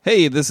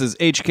Hey, this is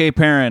HK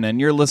Perrin, and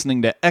you're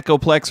listening to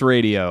Echoplex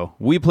Radio.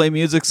 We play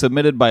music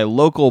submitted by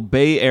local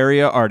Bay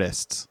Area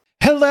artists.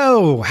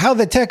 Hello, how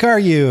the tech are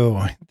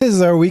you? This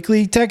is our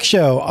weekly tech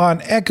show on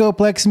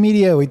Echoplex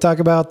Media. We talk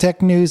about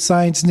tech news,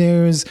 science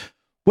news,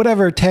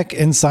 whatever tech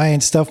and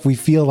science stuff we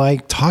feel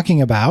like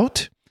talking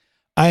about.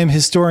 I am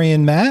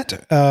historian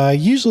Matt.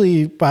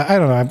 Usually, I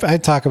don't know, I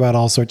talk about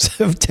all sorts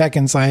of tech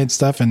and science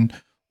stuff and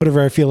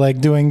whatever I feel like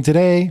doing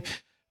today.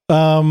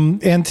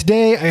 And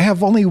today I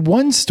have only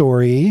one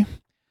story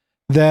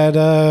that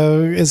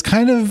is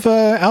kind of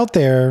out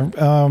there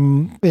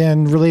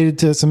and related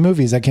to some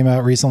movies that came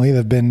out recently that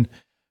have been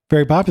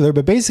very popular.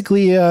 But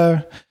basically,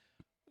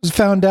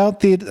 found out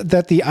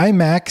that the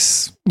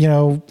IMAX,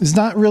 is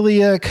not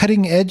really a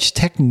cutting edge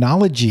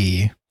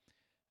technology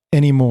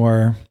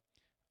anymore.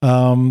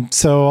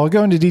 So I'll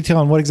go into detail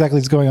on what exactly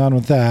is going on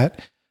with that.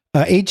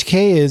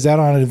 HK is out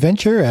on an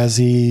adventure, as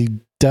he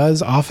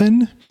does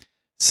often.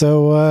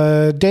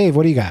 So, Dave,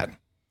 what do you got?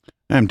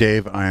 I'm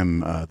Dave. I'm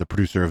the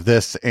producer of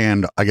this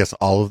and I guess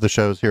all of the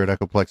shows here at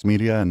Echoplex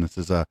Media. And this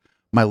is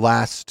my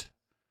last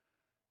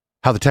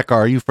How the Tech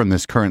Are You from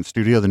this current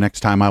studio. The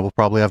next time I will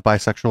probably have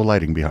bisexual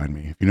lighting behind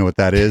me. If you know what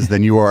that is,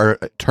 then you are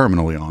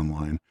terminally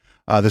online.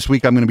 This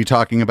week I'm going to be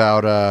talking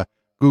about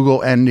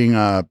Google ending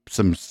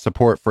some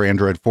support for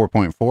Android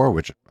 4.4,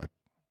 which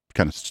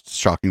kind of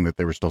shocking that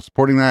they were still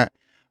supporting that.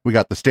 We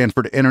got the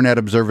Stanford Internet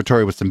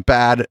Observatory with some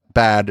bad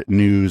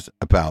news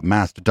about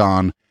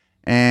Mastodon.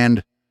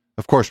 And,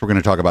 of course, we're going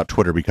to talk about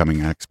Twitter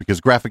becoming X, because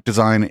graphic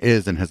design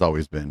is and has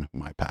always been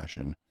my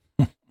passion.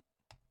 All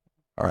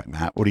right,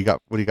 Matt, what do you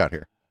got? What do you got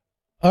here?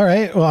 All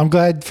right. Well, I'm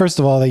glad, first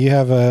of all, that you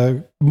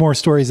have more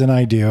stories than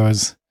I do. I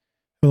was having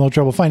a little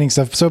trouble finding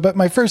stuff. But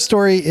my first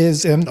story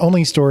is, and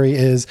only story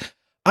is,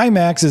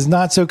 IMAX is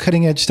not so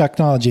cutting-edge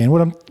technology. And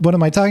what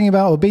am I talking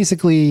about? Well,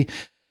 basically,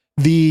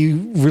 the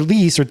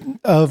release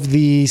of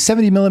the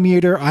 70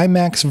 millimeter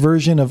IMAX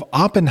version of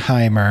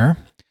Oppenheimer,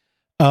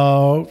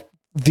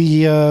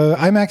 the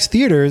IMAX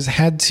theaters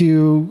had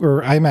to,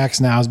 or IMAX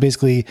now is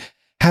basically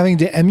having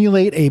to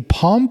emulate a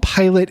Palm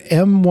Pilot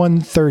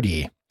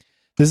M130.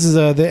 This is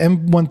the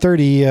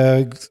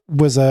M130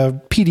 was a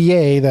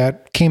PDA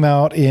that came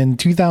out in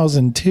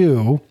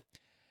 2002.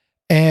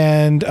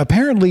 And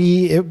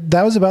apparently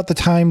that was about the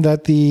time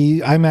that the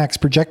IMAX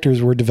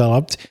projectors were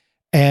developed.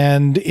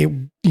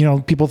 And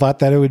people thought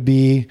that it would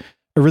be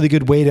a really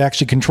good way to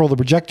actually control the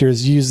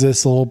projectors, use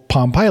this little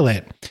Palm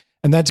Pilot.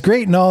 And that's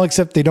great and all,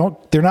 except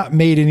they're not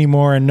made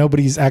anymore, and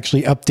nobody's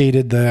actually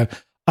updated the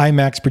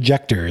IMAX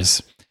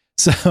projectors.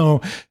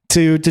 So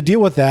to deal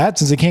with that,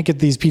 since they can't get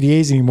these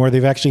PDAs anymore,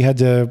 they've actually had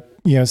to,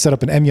 set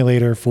up an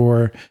emulator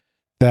for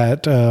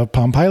that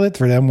Palm Pilot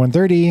for the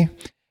M130.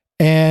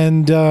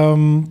 And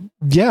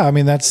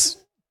that's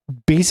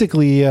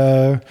basically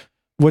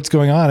what's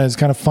going on. It's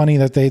kind of funny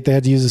that they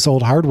had to use this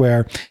old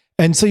hardware.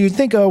 And so you'd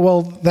think, oh,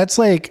 well, that's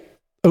like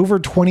over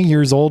 20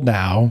 years old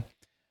now.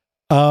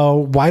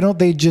 Why don't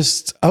they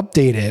just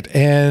update it?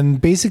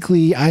 And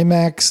basically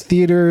IMAX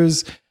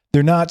theaters,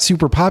 they're not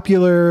super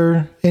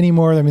popular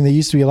anymore. I mean, they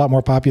used to be a lot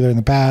more popular in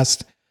the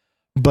past,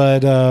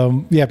 but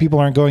people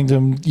aren't going to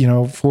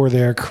them, for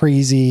their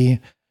crazy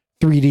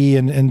 3D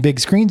and big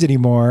screens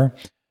anymore.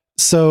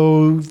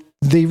 So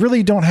they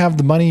really don't have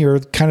the money or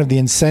kind of the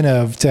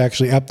incentive to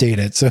actually update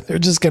it. So they're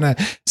just going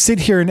to sit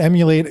here and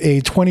emulate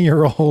a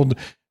 20-year-old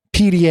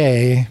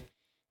PDA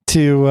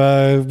to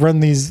run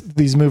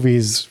these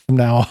movies from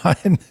now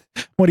on.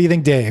 What do you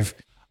think, Dave?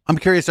 I'm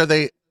curious,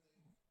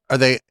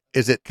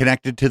 is it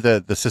connected to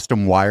the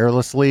system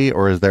wirelessly,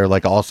 or is there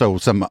like also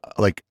some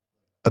like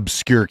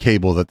obscure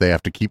cable that they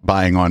have to keep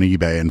buying on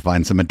eBay and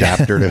find some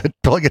adapter to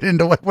plug it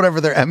into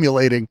whatever they're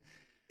emulating?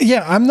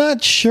 Yeah, I'm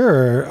not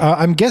sure.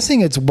 I'm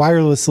guessing it's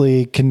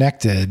wirelessly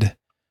connected.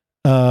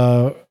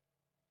 Man,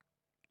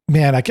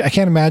 I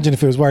can't imagine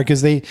if it was wired,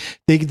 because they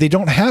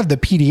don't have the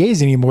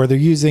PDAs anymore. They're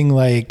using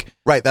like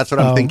right. That's what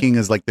I'm thinking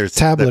is like there's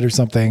tablet or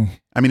something.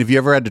 I mean, have you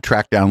ever had to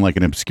track down like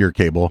an obscure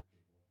cable?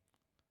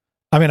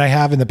 I mean, I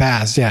have in the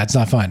past. Yeah, it's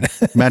not fun.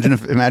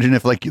 imagine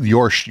if like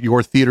your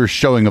theater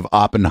showing of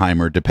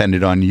Oppenheimer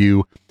depended on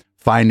you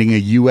finding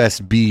a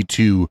USB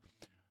to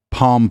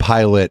Palm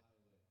Pilot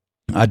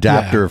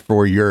adapter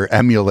for your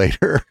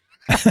emulator.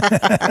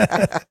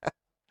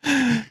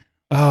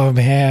 Oh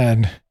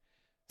man.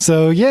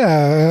 So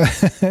yeah,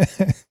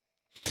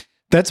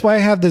 that's why I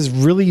have this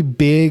really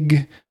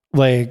big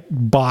like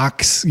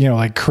box,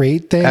 like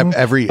crate thing.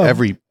 Every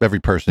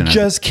person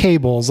just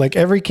cables, like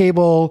every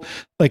cable.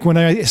 Like when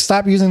I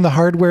stop using the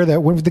hardware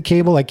that went with the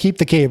cable, I keep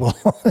the cable.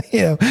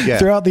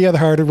 Throughout the other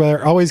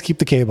hardware, always keep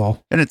the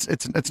cable. And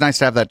it's nice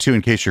to have that too,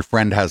 in case your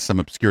friend has some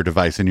obscure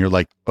device and you're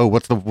like, oh,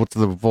 what's the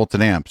volts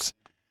and amps?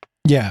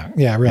 Yeah,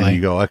 really. And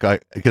you go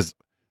like, because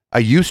I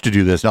used to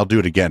do this, and I'll do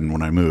it again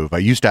when I move. I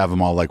used to have them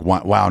all like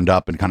wound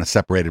up and kind of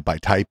separated by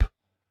type,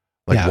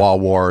 like wall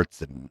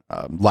warts and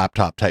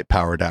laptop type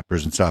power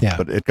adapters and stuff. Yeah.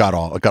 But it got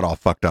all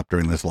fucked up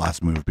during this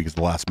last move, because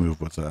the last move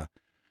was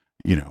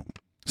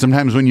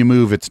sometimes when you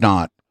move, it's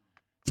not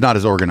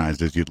as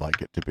organized as you'd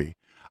like it to be.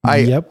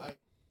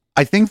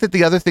 I think that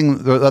the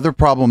other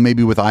problem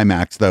maybe with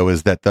IMAX though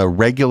is that the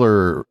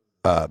regular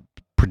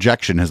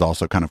projection has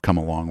also kind of come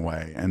a long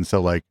way, and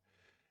so like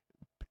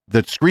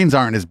the screens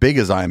aren't as big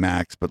as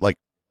IMAX, but like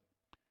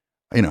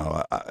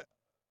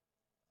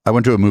I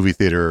went to a movie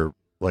theater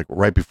like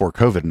right before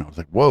COVID, and I was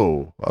like,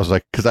 whoa! I was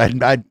like, because I'm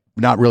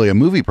not really a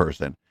movie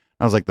person.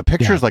 I was like, the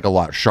picture's like a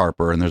lot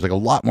sharper, and there's like a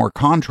lot more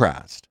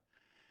contrast.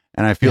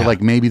 And I feel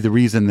like maybe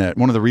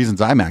one of the reasons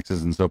IMAX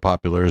isn't so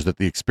popular is that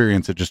the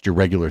experience at just your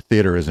regular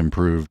theater is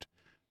improved.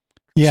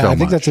 Yeah, so I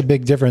think much. that's a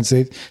big difference.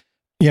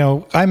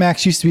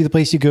 IMAX used to be the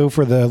place you go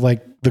for the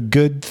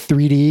good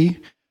 3D,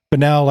 but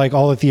now like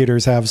all the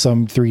theaters have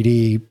some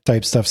 3D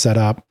type stuff set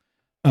up.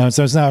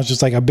 So it's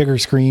just like a bigger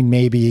screen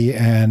maybe,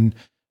 and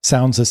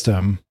sound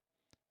system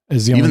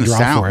is the only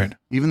draw for it.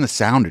 Even the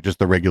sound at just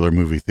the regular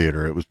movie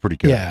theater, it was pretty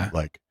good.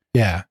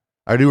 Yeah.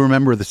 I do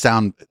remember the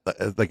sound,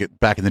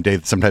 back in the day.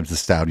 Sometimes the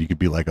sound you could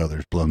be like, "Oh,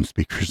 there's blown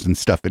speakers and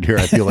stuff in here."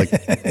 I feel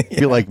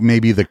like,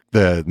 maybe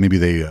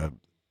the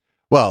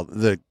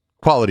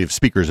quality of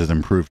speakers has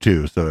improved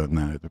too. So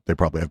they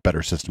probably have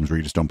better systems where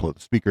you just don't blow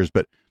the speakers.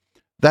 But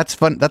that's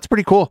fun. That's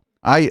pretty cool.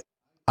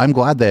 I'm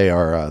glad they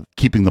are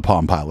keeping the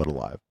Palm Pilot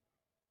alive.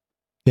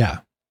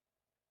 Yeah.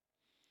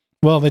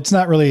 Well, it's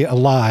not really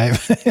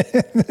alive.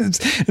 it's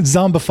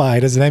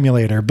zombified as an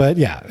emulator, but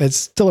yeah, it's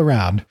still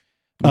around.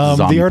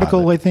 The article,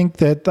 pilot. I think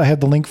that I had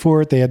the link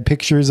for it. They had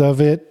pictures of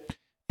it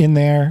in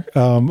there,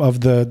 of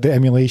the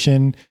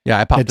emulation. Yeah,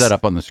 I popped that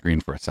up on the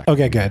screen for a second.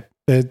 Okay, good.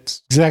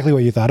 It's exactly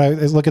what you thought. I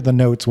look at the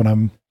notes when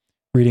I'm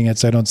reading it,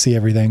 so I don't see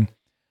everything.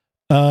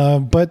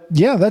 But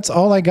yeah, that's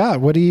all I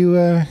got. What do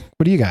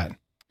you got?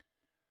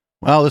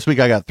 Well, this week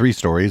I got 3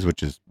 stories,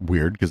 which is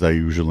weird because I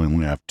usually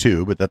only have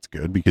 2, but that's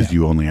good because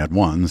you only had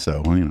 1.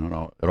 So,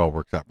 it all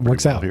works out.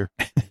 Works out here.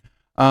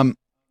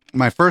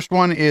 My first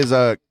one is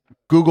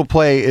Google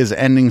Play is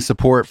ending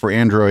support for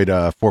Android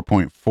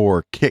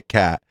 4.4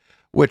 KitKat,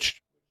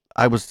 which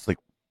I was like,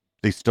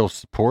 they still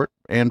support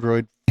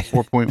Android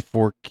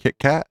 4.4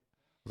 KitKat? I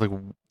was like,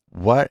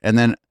 what? And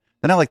then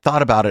I like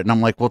thought about it, and I'm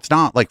like, well, it's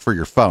not like for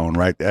your phone,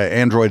 right?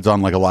 Android's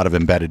on like a lot of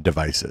embedded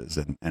devices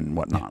and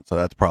whatnot, so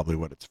that's probably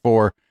what it's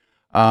for.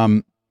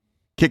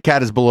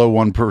 KitKat is below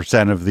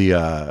 1% of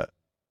the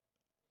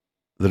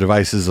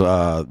devices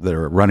that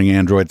are running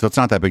Android, so it's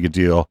not that big a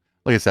deal.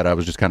 Like I said, I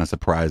was just kind of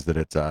surprised that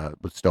it's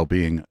was still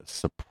being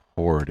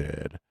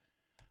supported.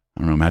 I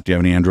don't know, Matt, do you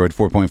have any Android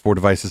 4.4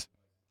 devices?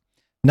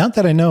 Not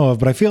that I know of,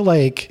 but I feel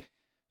like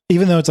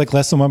even though it's like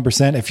less than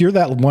 1%, if you're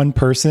that one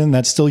person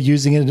that's still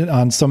using it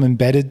on some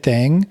embedded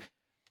thing,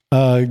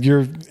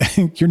 you're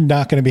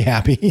not going to be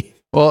happy.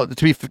 Well,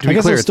 to be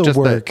clear,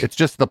 it's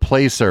just the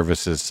Play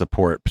services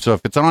support. So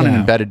if it's on an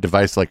embedded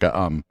device like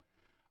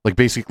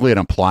basically an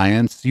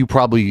appliance, you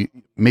probably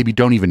maybe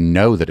don't even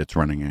know that it's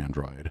running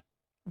Android.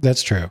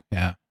 That's true.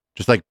 Yeah.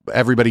 Just like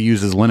everybody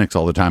uses Linux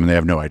all the time and they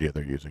have no idea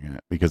they're using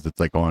it because it's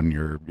like on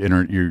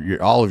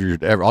all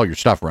your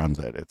stuff runs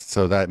it.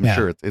 I'm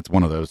sure it's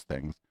one of those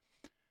things.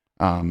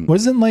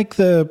 Wasn't like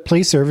the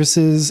Play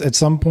services at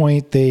some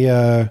point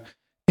they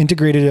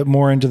integrated it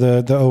more into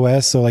the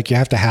OS, so like you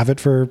have to have it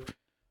for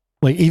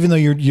like, even though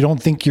you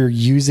don't think you're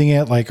using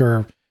it, like,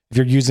 or if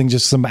you're using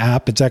just some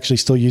app, it's actually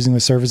still using the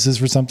services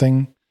for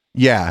something.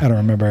 Yeah. I don't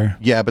remember.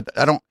 Yeah, but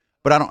I don't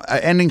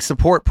ending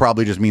support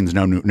probably just means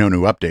no new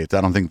updates.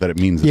 I don't think that it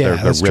means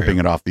that they're ripping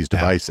it off these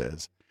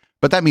devices.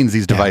 But that means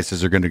these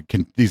devices are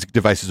these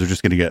devices are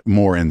just going to get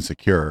more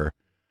insecure.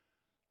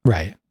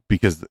 Right.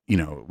 Because,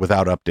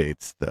 without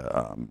updates,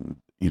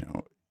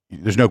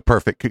 there's no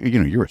perfect,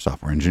 you're a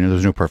software engineer.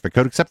 There's no perfect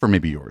code except for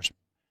maybe yours.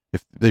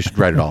 If they should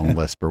write it all in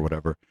Lisp or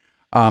whatever.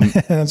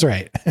 That's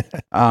right.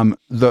 One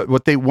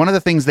of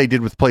the things they did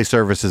with Play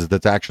services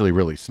that's actually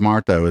really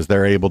smart though, is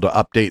they're able to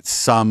update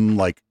some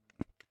like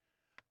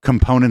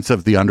components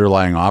of the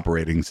underlying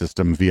operating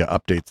system via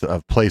updates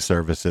of Play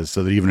services,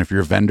 so that even if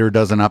your vendor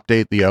doesn't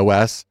update the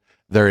OS,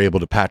 they're able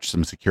to patch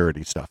some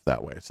security stuff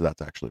that way. So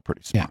that's actually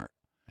pretty smart.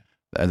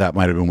 Yeah. That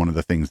might have been one of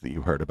the things that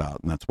you heard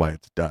about, and that's why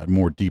it's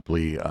more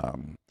deeply.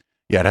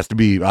 It has to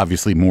be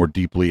obviously more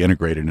deeply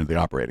integrated into the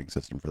operating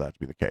system for that to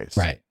be the case.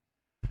 Right.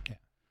 Yeah.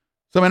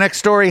 So my next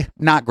story,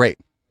 not great.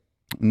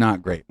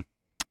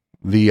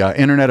 The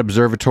Internet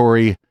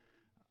Observatory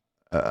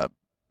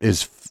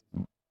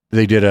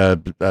they did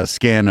a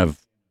scan of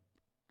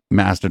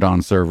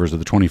Mastodon servers, of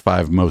the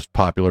 25 most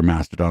popular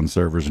Mastodon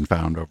servers, and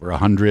found over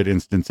 100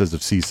 instances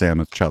of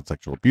CSAM, as child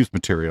sexual abuse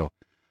material.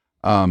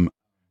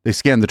 They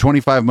scanned the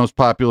 25 most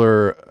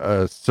popular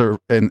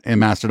in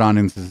Mastodon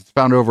instances,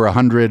 found over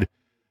 100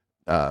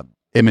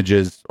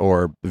 images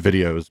or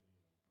videos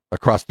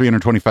across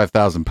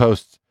 325,000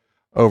 posts,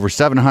 over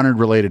 700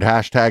 related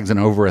hashtags, and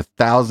over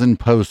 1,000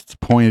 posts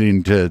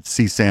pointing to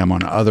CSAM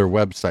on other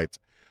websites.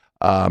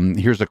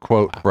 Here's a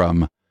quote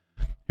from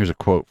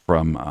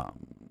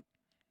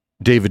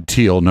David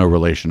Teal, no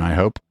relation, I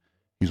hope.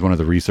 He's one of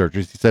the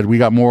researchers. He said, "We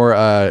got more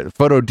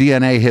photo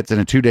DNA hits in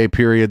a 2-day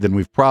period than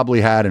we've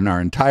probably had in our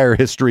entire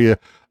history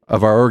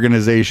of our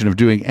organization of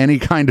doing any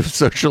kind of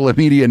social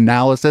media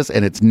analysis,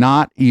 and it's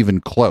not even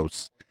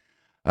close."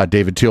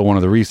 David Teal, one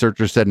of the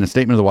researchers, said in a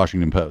statement to the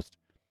Washington Post,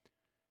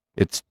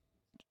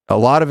 a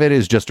lot of it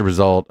is just a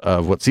result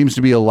of what seems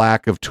to be a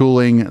lack of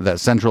tooling that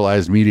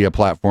centralized media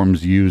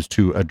platforms use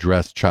to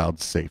address child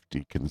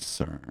safety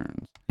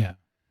concerns. Yeah.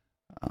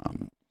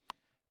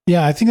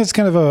 Yeah, I think that's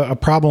kind of a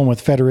problem with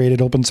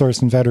federated, open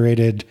source and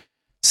federated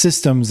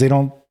systems. They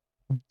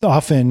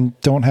often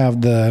don't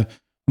have the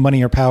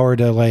money or power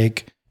to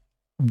like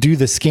do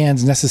the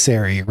scans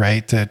necessary,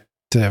 right? To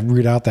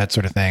root out that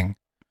sort of thing.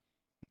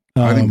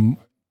 I think.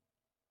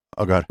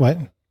 Oh God. What?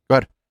 Go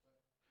ahead.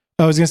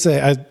 I was going to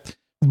say,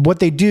 what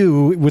they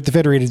do with the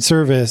federated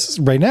service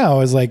right now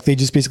is like, they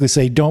just basically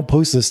say, don't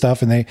post this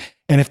stuff. And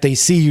if they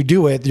see you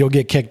do it, you'll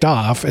get kicked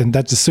off. And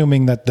that's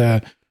assuming that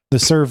the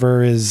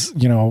server is,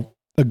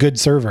 a good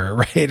server,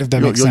 right? If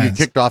that makes sense. You'll get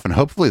kicked off, and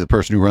hopefully the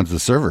person who runs the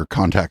server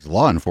contacts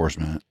law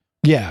enforcement.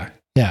 Yeah.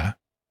 Yeah.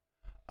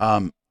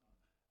 So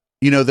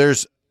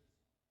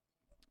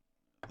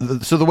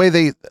the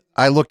way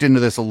I looked into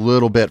this a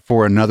little bit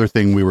for another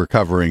thing we were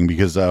covering,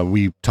 because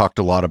we talked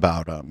a lot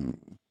about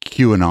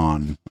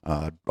QAnon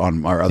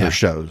on our other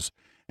shows.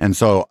 And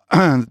so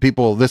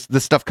this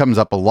stuff comes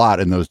up a lot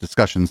in those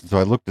discussions. And so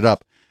I looked it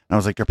up and I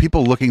was like, are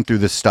people looking through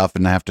this stuff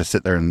and have to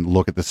sit there and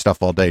look at this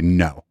stuff all day?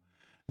 No,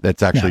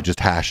 that's actually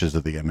just hashes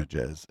of the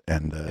images,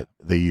 and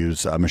they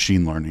use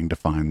machine learning to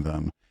find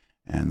them.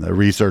 And the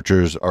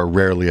researchers are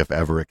rarely, if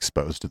ever,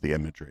 exposed to the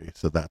imagery.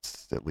 So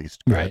that's at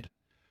least good. Right.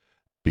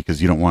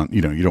 Because you don't want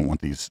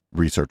these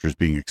researchers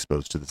being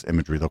exposed to this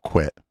imagery. They'll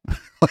quit.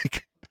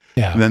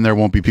 Then there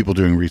won't be people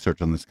doing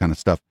research on this kind of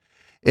stuff.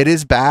 It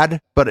is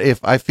bad, but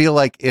I feel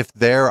like if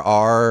there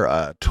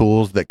are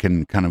tools that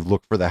can kind of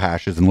look for the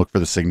hashes and look for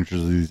the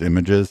signatures of these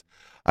images,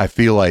 I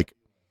feel like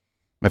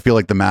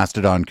the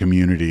Mastodon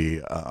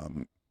community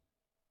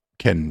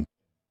can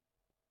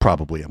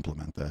probably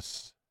implement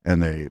this,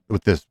 and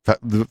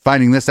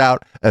finding this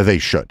out, they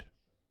should.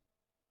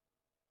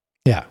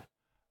 Yeah.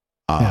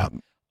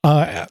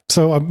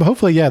 So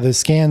hopefully, the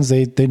scans,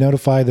 they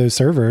notify those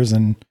servers,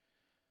 and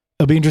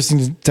it'll be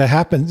interesting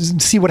to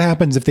see what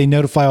happens if they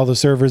notify all the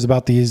servers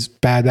about these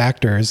bad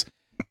actors,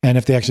 and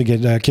if they actually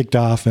get kicked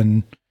off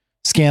and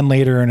scan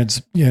later and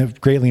it's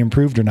greatly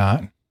improved or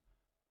not.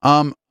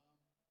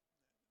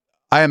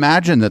 I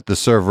imagine that the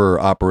server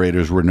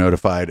operators were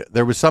notified.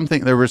 There was some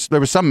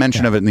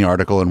mention of it in the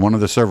article, and one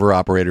of the server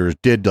operators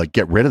did like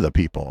get rid of the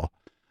people,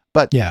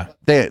 but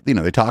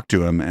they talked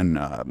to him,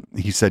 and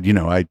he said,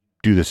 I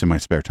do this in my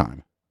spare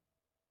time.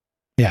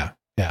 Yeah.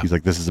 He's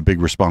like, this is a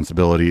big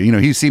responsibility.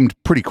 He seemed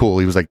pretty cool.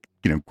 He was like,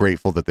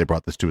 grateful that they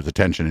brought this to his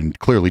attention, and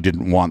clearly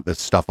didn't want this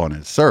stuff on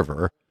his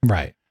server.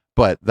 Right.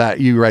 But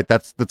that's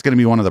going to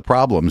be one of the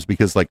problems,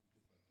 because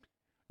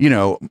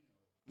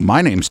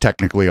my name's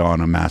technically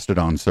on a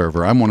Mastodon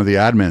server. I'm one of the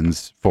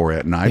admins for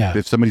it. And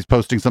if somebody's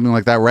posting something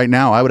like that right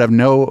now, I would have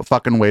no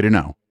fucking way to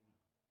know.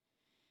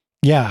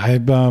 Yeah.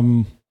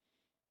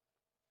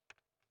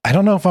 I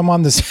don't know if I'm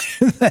on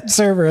that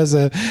server as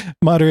a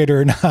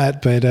moderator or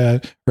not, but,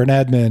 or an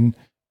admin,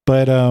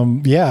 but,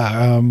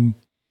 I'm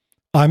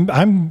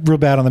real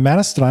bad on the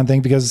Mastodon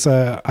thing, because,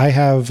 I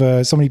have,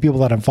 so many people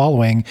that I'm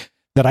following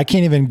that I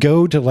can't even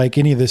go to like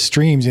any of the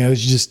streams,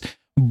 it's just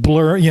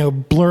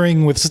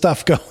blurring with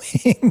stuff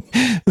going.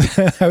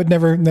 I would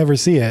never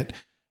see it.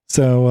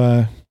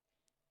 So,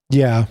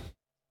 I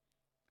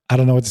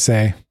don't know what to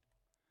say.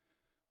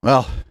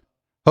 Well,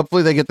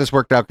 hopefully they get this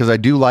worked out, because I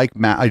do like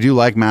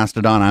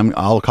Mastodon.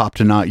 I'll cop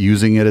to not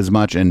using it as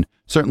much, and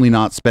certainly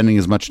not spending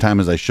as much time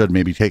as I should,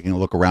 maybe taking a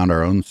look around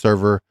our own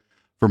server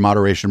for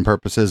moderation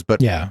purposes.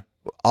 But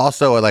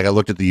also, I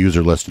looked at the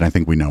user list, and I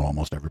think we know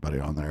almost everybody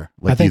on there.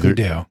 I think we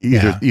do.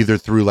 Either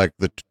through like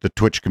the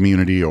Twitch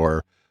community,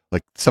 or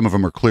like some of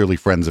them are clearly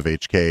friends of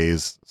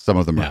HK's. Some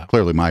of them are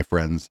clearly my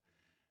friends.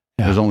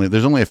 Yeah.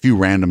 There's only a few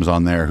randoms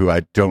on there who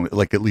I don't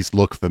like, at least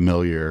look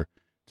familiar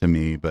to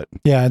me, but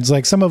it's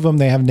like some of them,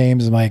 they have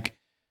names like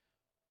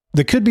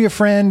that could be a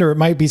friend, or it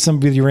might be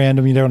somebody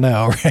random, you don't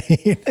know,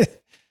 right?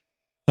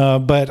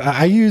 But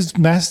I use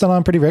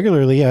Mastodon pretty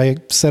regularly. I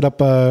set up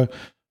a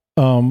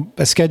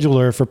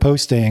scheduler for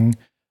posting.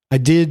 I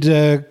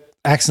did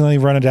accidentally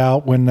run it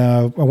out when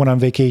I went on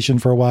vacation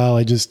for a while.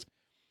 I just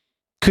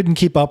couldn't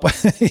keep up.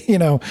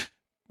 It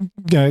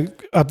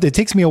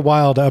takes me a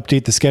while to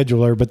update the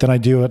scheduler, but then I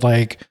do it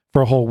like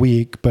for a whole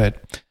week.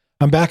 But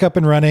I'm back up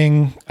and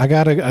running. I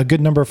got a good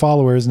number of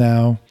followers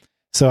now,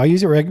 so I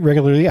use it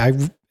regularly.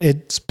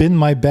 It's been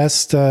my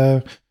best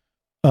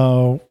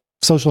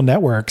social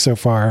network so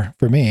far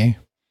for me.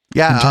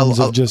 Yeah, in terms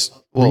of just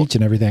reach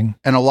and everything.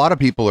 And a lot of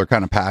people are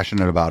kind of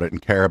passionate about it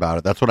and care about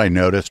it. That's what I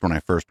noticed when I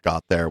first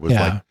got there. Was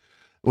like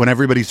when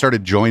everybody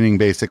started joining,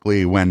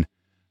 basically when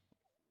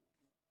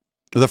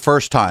the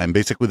first time,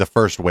 basically the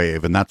first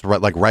wave, and that's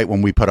right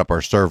when we put up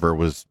our server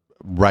was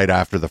right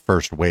after the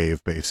first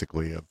wave,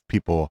 basically, of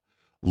people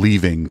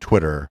leaving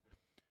Twitter,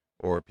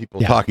 or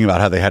people talking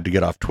about how they had to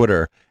get off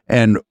Twitter.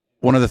 And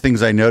one of the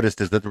things I noticed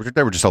is that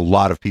there were just a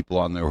lot of people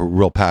on there who were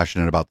real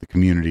passionate about the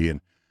community, and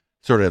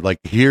sort of like,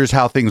 here's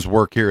how things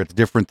work here. It's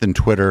different than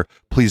Twitter.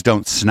 Please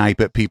don't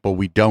snipe at people.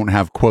 We don't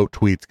have quote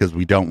tweets because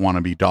we don't want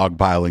to be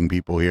dogpiling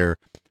people here.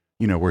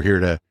 We're here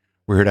to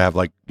have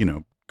like,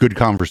 good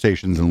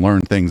conversations and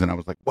learn things. And I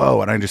was like,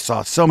 whoa. And I just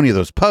saw so many of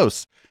those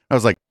posts. I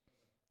was like,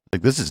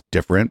 this is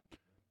different.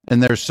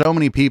 And there's so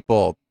many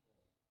people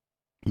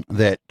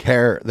that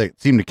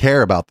seem to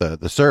care about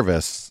the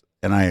service.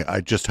 And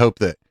I just hope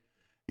that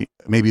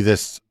maybe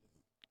this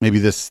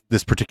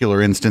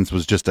particular instance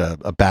was just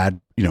a bad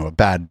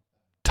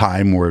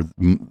time where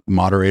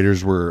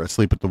moderators were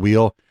asleep at the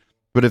wheel.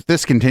 But if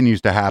this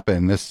continues to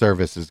happen, this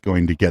service is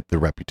going to get the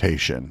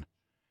reputation.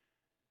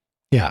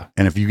 Yeah.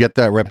 And if you get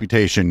that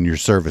reputation, your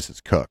service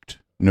is cooked.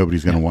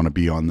 Nobody's going to want to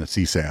be on the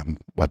CSAM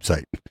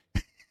website,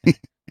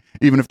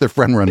 even if their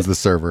friend runs the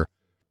server.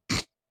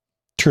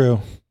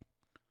 True.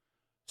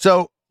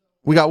 So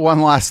we got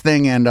one last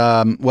thing, and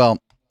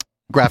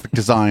graphic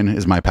design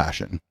is my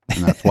passion,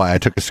 and that's why I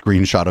took a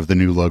screenshot of the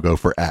new logo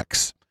for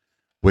X,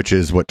 which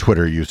is what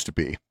Twitter used to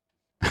be.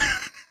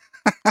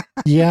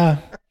 Yeah.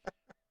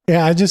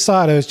 I just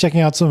saw it. I was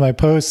checking out some of my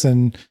posts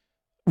and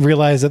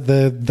realized that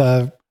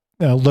the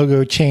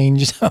logo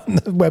changed on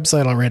the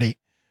website already,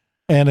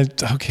 and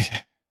it's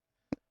okay.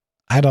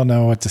 I don't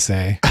know what to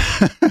say.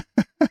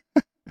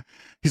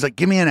 He's like,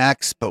 give me an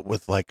X, but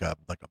with like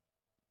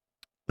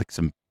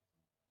some,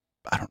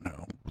 I don't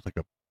know, like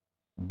a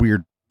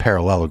weird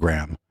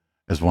parallelogram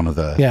as one of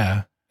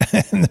the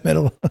in the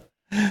middle.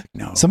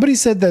 No, somebody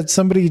said that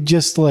somebody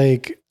just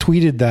like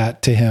tweeted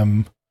that to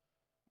him,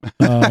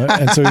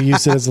 and so he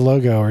used it as a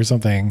logo or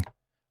something.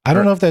 I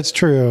don't know if that's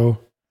true.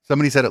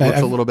 Somebody said it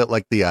looks a little bit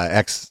like the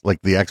X, like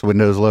the X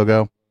Windows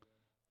logo.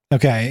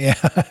 Okay,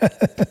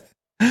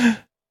 yeah.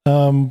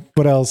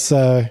 What else?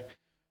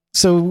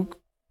 So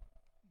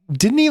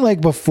didn't he,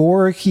 like,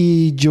 before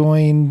he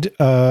joined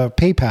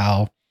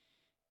PayPal,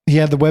 he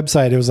had the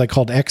website, it was like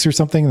called X or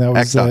something? That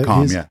was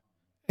X.com, yeah.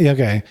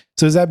 Okay.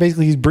 So is that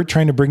basically he's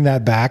trying to bring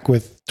that back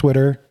with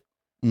Twitter?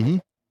 Mm-hmm.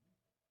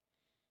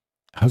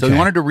 Okay. So he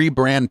wanted to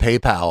rebrand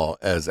PayPal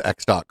as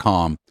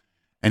X.com,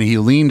 and he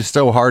leaned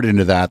so hard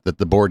into that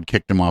the board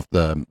kicked him out as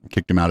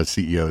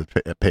CEO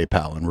at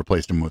PayPal and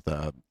replaced him with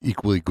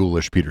equally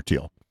ghoulish Peter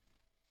Thiel.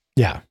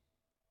 Yeah.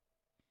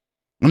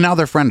 And now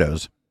they're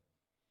friendos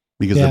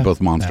because they're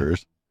both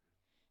monsters.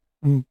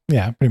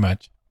 Yeah, pretty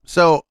much.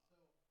 So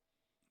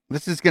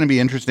this is going to be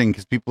interesting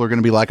because people are going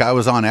to be like, I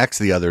was on X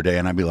the other day,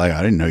 and I'd be like,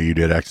 I didn't know you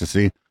did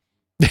ecstasy.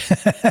 They're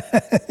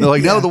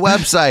like, no, the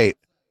website.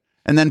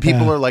 And then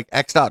people are like,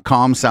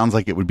 X.com sounds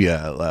like it would be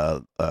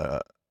a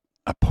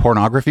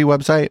pornography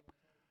website.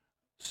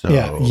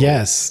 So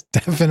yes,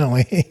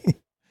 definitely.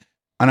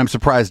 And I'm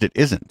surprised it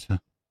isn't.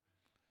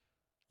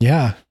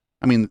 Yeah.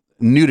 I mean,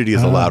 nudity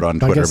is allowed on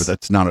Twitter, but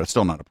that's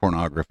still not a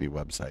pornography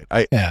website.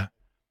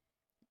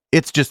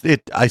 It's just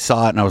I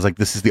saw it and I was like,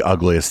 this is the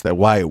ugliest.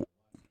 Why?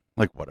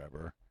 Like,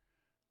 whatever.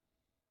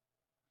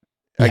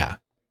 Yeah.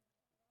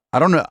 I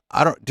don't know.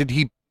 I'm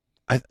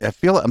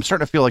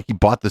starting to feel like he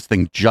bought this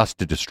thing just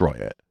to destroy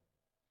it.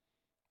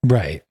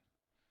 Right.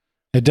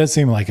 It does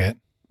seem like it.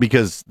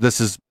 Because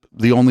this is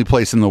the only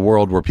place in the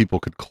world where people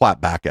could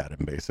clap back at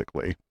him,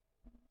 basically.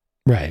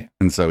 Right.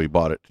 And so he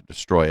bought it to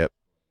destroy it.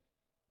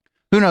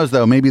 Who knows,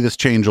 though? Maybe this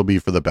change will be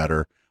for the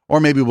better.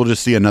 Or maybe we'll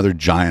just see another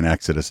giant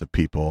exodus of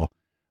people.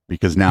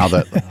 Because now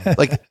that,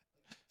 like,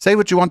 say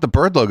what you want, the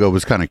bird logo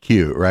was kind of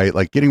cute, right?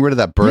 Like, getting rid of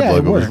that bird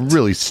logo was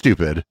really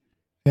stupid.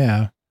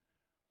 Yeah.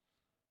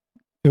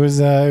 It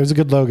was a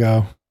good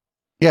logo.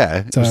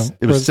 Yeah. It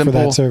was simple.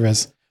 For that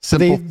service.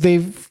 Simple.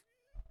 They've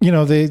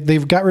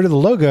got rid of the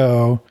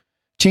logo,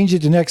 changed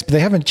it to Next, but they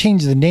haven't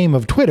changed the name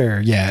of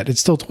Twitter yet. It's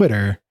still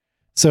Twitter.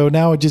 So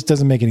now it just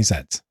doesn't make any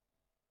sense.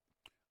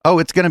 Oh,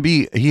 it's going to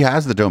be, he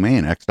has the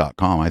domain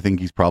X.com. I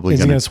think he's probably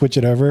going to switch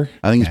it over.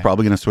 I think he's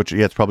probably going to switch it.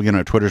 Yeah,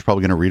 Twitter's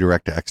probably going to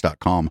redirect to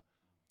X.com.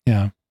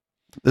 Yeah.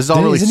 This is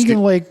all really Isn't he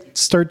going to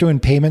start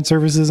doing payment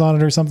services on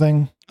it or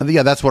something?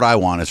 Yeah, that's what I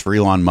want, is for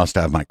Elon Musk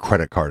to have my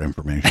credit card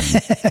information.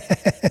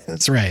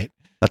 That's right.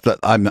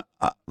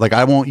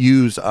 I won't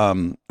use,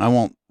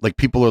 like,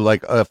 people are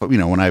like,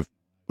 when I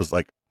was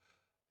like,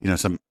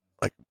 some,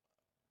 like,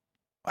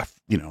 I'd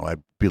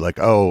be like,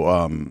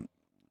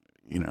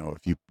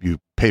 if you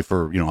pay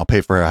for, I'll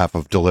pay for half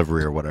of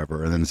delivery or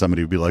whatever. And then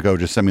somebody would be like, oh,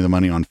 just send me the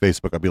money on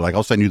Facebook. I'd be like,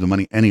 I'll send you the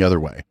money any other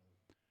way.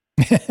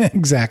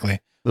 Exactly.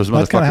 That's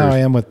kind of how I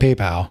am with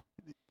PayPal.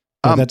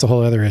 But that's a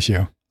whole other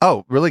issue.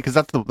 Oh, really? Because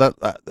that's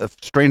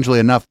strangely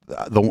enough,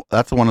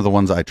 that's one of the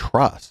ones I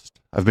trust.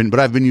 I've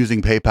been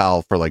using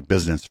PayPal for like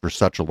business for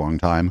such a long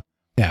time.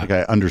 Yeah. Like,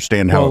 I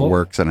understand how it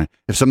works, and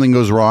if something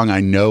goes wrong, I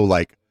know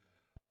like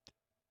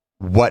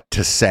what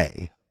to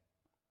say.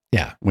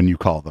 Yeah. When you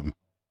call them.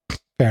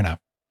 Fair enough.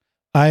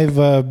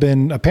 I've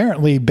been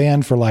apparently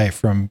banned for life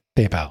from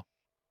PayPal.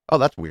 Oh,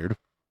 that's weird.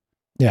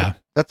 Yeah.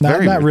 That's not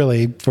weird.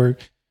 really.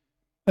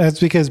 That's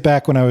because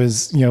back when I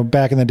was,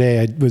 back in the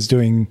day, I was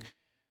doing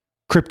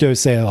crypto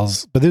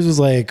sales, but this was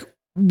like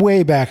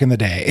way back in the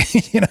day,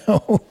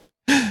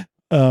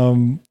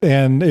 and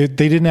they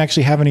didn't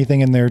actually have anything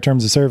in their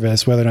terms of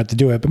service, whether or not to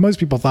do it. But most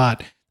people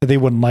thought that they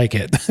wouldn't like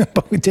it,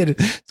 but we did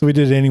it. So we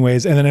did it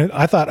anyways. And then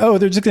I thought, oh,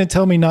 they're just going to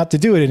tell me not to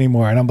do it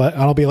anymore. And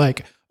I'll be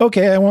like,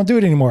 okay, I won't do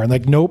it anymore. And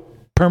like, nope,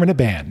 permanent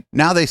ban.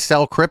 Now they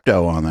sell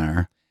crypto on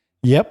there.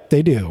 Yep,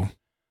 they do.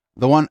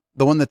 The one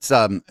that's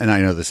and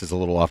I know this is a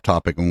little off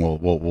topic, and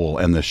we'll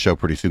end this show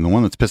pretty soon. The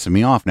one that's pissing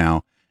me off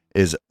now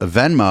is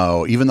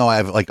Venmo. Even though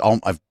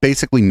I've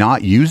basically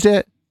not used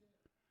it,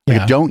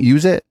 I don't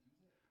use it.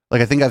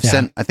 Like I think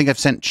I've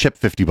sent Chip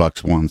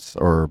 $50 once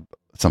or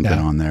something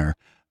on there.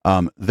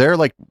 They're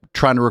like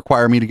trying to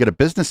require me to get a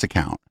business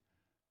account.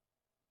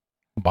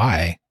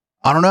 Why?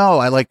 I don't know.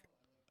 I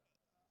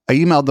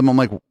emailed them. I'm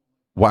like,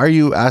 why are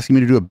you asking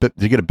me to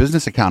get a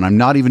business account? I'm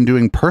not even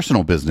doing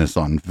personal business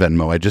on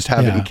Venmo. I just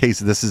have it in case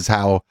this is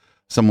how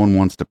someone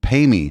wants to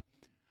pay me.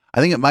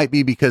 I think it might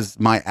be because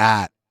my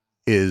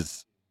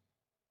it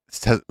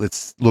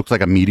looks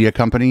like a media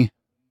company.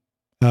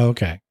 Oh,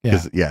 okay.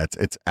 Yeah.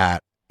 It's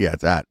at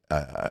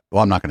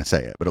well, I'm not going to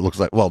say it, but it looks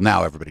like, well,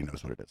 now everybody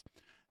knows what it is.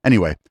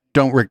 Anyway,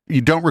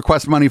 you don't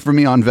request money from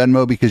me on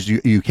Venmo because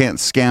you can't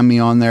scam me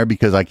on there,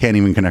 because I can't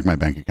even connect my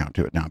bank account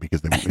to it now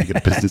because they want me to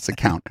get a business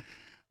account.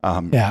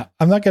 I'm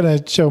not going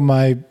to show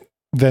my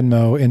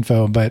Venmo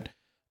info, but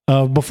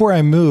before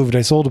I moved,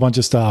 I sold a bunch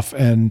of stuff,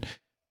 and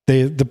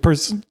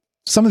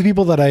some of the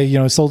people that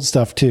I sold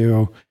stuff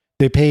to,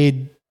 they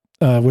paid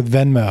with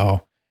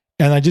Venmo.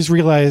 And I just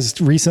realized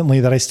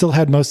recently that I still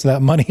had most of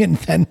that money in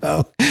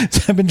Venmo.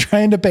 So I've been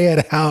trying to pay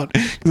it out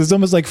because it's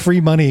almost like free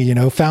money,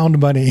 found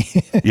money.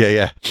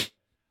 Yeah.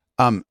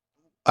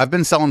 I've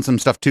been selling some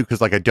stuff too,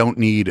 because I don't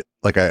need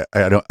I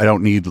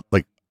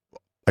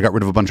got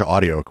rid of a bunch of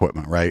audio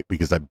equipment, right?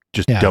 Because I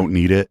just don't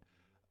need it.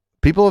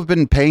 People have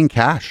been paying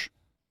cash.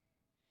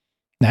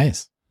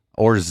 Nice.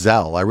 Or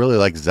Zelle. I really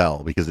like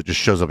Zelle because it just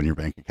shows up in your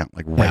bank account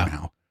right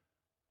now.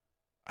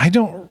 I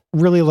don't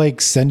really like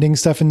sending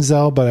stuff in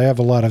Zelle, but I have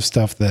a lot of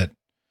stuff that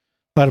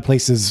a lot of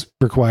places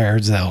require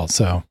Zelle.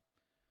 So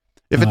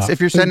if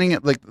you're sending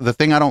it, the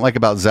thing I don't like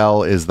about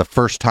Zelle is the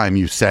first time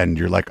you send,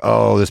 you're like,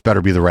 oh, this better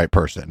be the right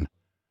person.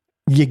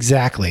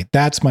 Exactly.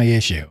 That's my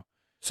issue.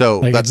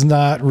 So it's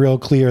not real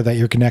clear that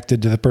you're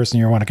connected to the person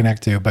you want to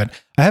connect to, but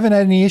I haven't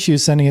had any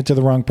issues sending it to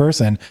the wrong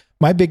person.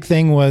 My big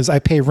thing was I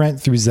pay rent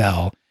through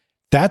Zelle.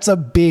 That's a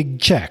big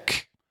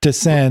check to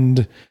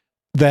send.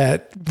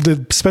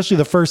 Especially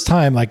the first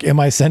time, am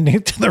I sending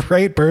it to the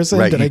right person?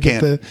 Right, Did I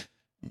get the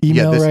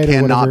email this right? This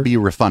or cannot be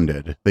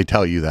refunded. They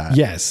tell you that.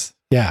 Yes.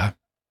 Yeah.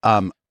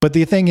 But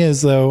the thing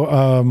is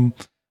though,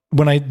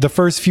 when the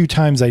first few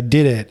times I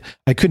did it,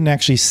 I couldn't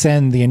actually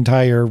send the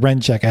entire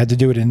rent check. I had to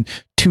do it in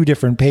 2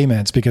 different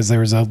payments because there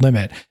was a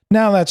limit.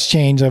 Now that's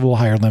changed. I have a little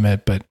higher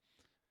limit, but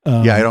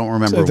I don't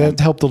remember. So that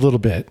helped a little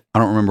bit. I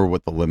don't remember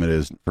what the limit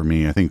is for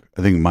me. I think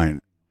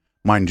mine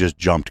just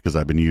jumped because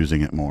I've been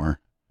using it more.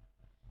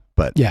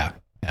 But yeah.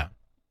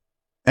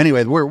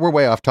 Anyway, we're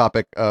way off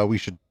topic. We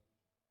should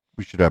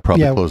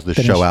probably close this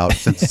show out.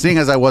 Seeing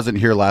as I wasn't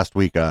here last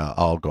week,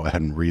 I'll go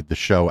ahead and read the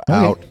show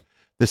out.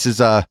 This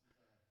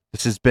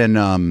has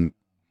been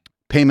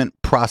payment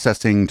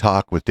processing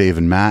talk with Dave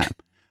and Matt.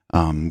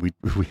 We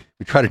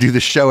try to do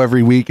this show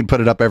every week and put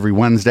it up every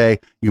Wednesday.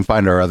 You can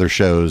find our other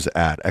shows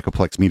at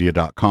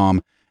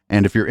echoplexmedia.com.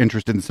 And if you're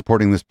interested in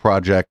supporting this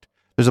project,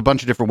 there's a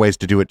bunch of different ways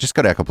to do it. Just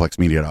go to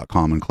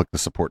echoplexmedia.com and click the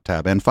support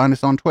tab, and find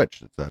us on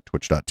Twitch. It's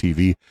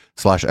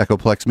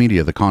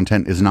twitch.tv/echoplexmedia. The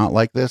content is not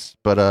like this,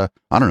 but I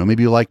don't know.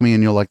 Maybe you like me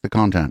and you'll like the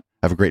content.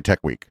 Have a great tech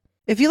week.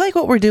 If you like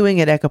what we're doing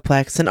at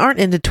Echoplex and aren't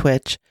into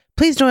Twitch,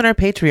 please join our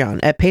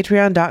Patreon at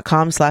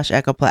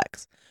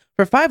patreon.com/echoplex.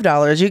 For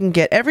 $5, you can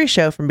get every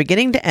show from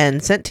beginning to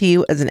end sent to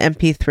you as an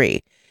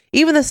MP3,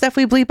 even the stuff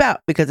we bleep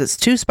out because it's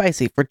too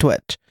spicy for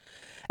Twitch.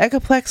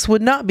 Echoplex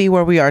would not be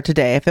where we are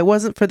today if it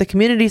wasn't for the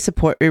community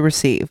support we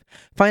receive.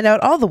 Find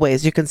out all the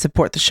ways you can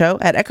support the show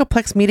at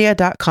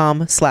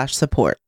echoplexmedia.com/support.